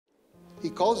he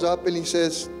calls up and he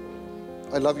says,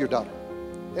 I love your daughter.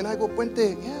 And I go,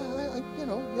 Puente, yeah,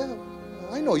 yeah,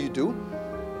 I know you do.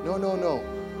 No, no, no,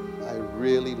 I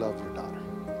really love your daughter.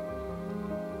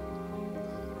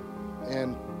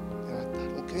 And I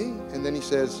thought, okay. And then he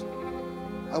says,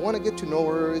 I want to get to know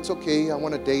her. It's okay. I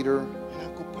want to date her. And I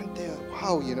go, Puente,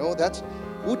 wow, you know,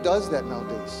 who does that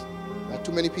nowadays? Not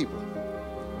too many people.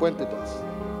 Puente does.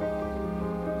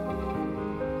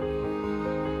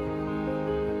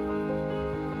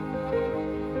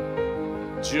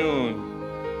 June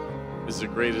is the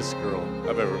greatest girl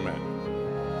I've ever met.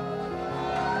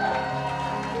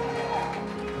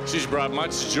 She's brought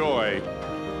much joy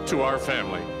to our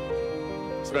family,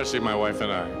 especially my wife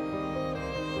and I.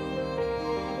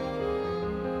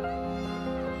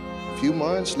 A few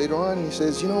months later on, he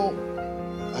says, you know,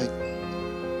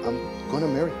 I'm going to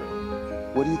marry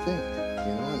her. What do you think?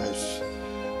 You know, and I was,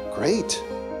 great.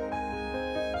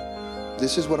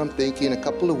 This is what I'm thinking. A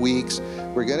couple of weeks,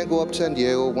 we're going to go up to San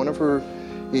Diego, one of her,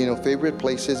 you know, favorite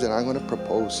places, and I'm going to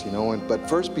propose, you know. But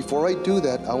first, before I do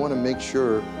that, I want to make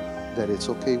sure that it's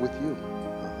okay with you.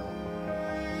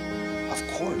 Of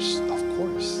course, of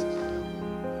course.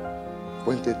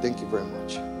 Puente, thank you very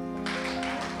much.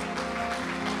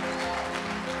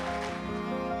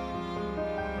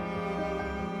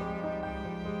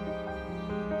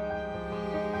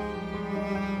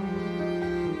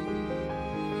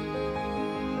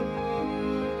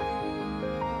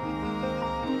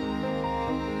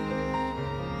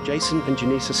 Jason and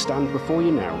Janisa stand before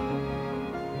you now,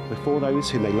 before those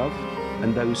whom they love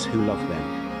and those who love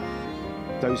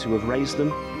them, those who have raised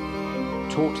them,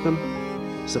 taught them,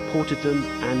 supported them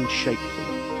and shaped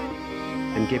them,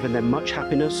 and given them much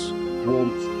happiness,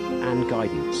 warmth and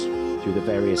guidance through the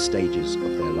various stages of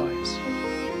their lives.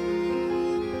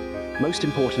 Most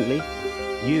importantly,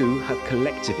 you have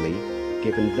collectively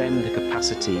given them the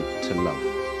capacity to love,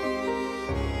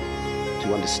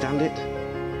 to understand it,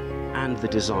 and the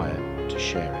desire to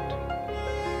share it.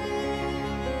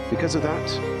 Because of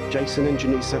that, Jason and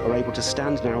Janisa are able to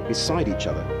stand now beside each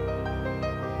other.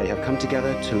 They have come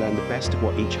together to learn the best of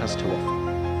what each has to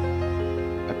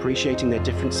offer, appreciating their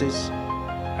differences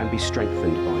and be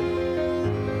strengthened by them.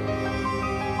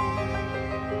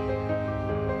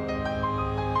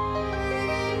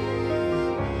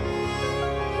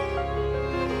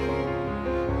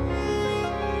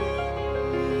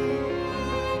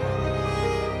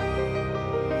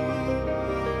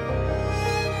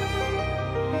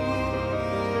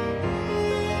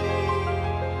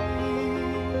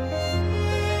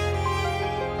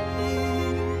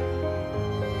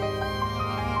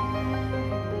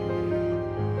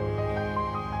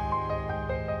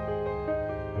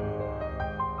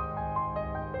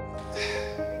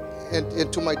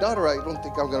 And to my daughter, I don't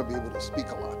think I'm going to be able to speak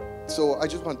a lot. So I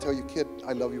just want to tell you, kid,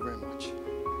 I love you very much.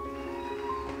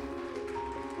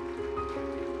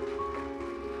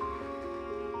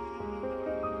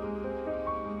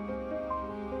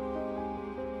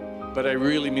 But I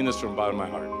really mean this from the bottom of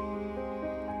my heart.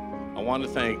 I want to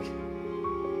thank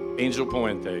Angel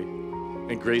Puente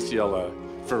and Graciela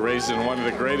for raising one of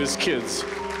the greatest kids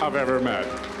I've ever met.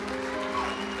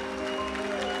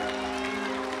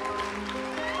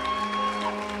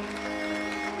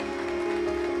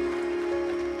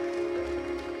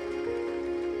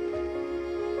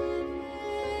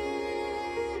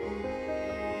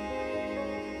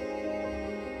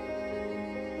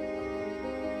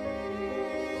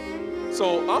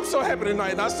 So I'm so happy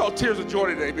tonight, and I saw tears of joy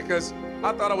today because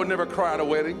I thought I would never cry at a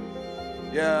wedding.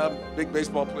 Yeah, big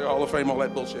baseball player, Hall of Fame, all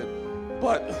that bullshit.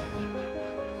 But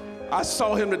I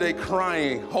saw him today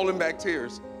crying, holding back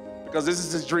tears, because this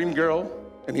is his dream girl,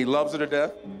 and he loves her to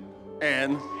death.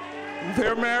 And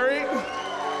they're married.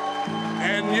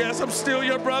 And yes, I'm still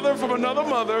your brother from another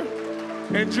mother.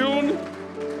 And June,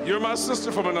 you're my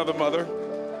sister from another mother.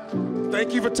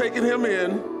 Thank you for taking him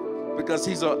in, because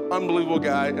he's an unbelievable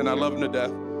guy, and I love him to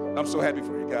death. I'm so happy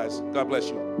for you guys. God bless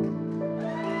you.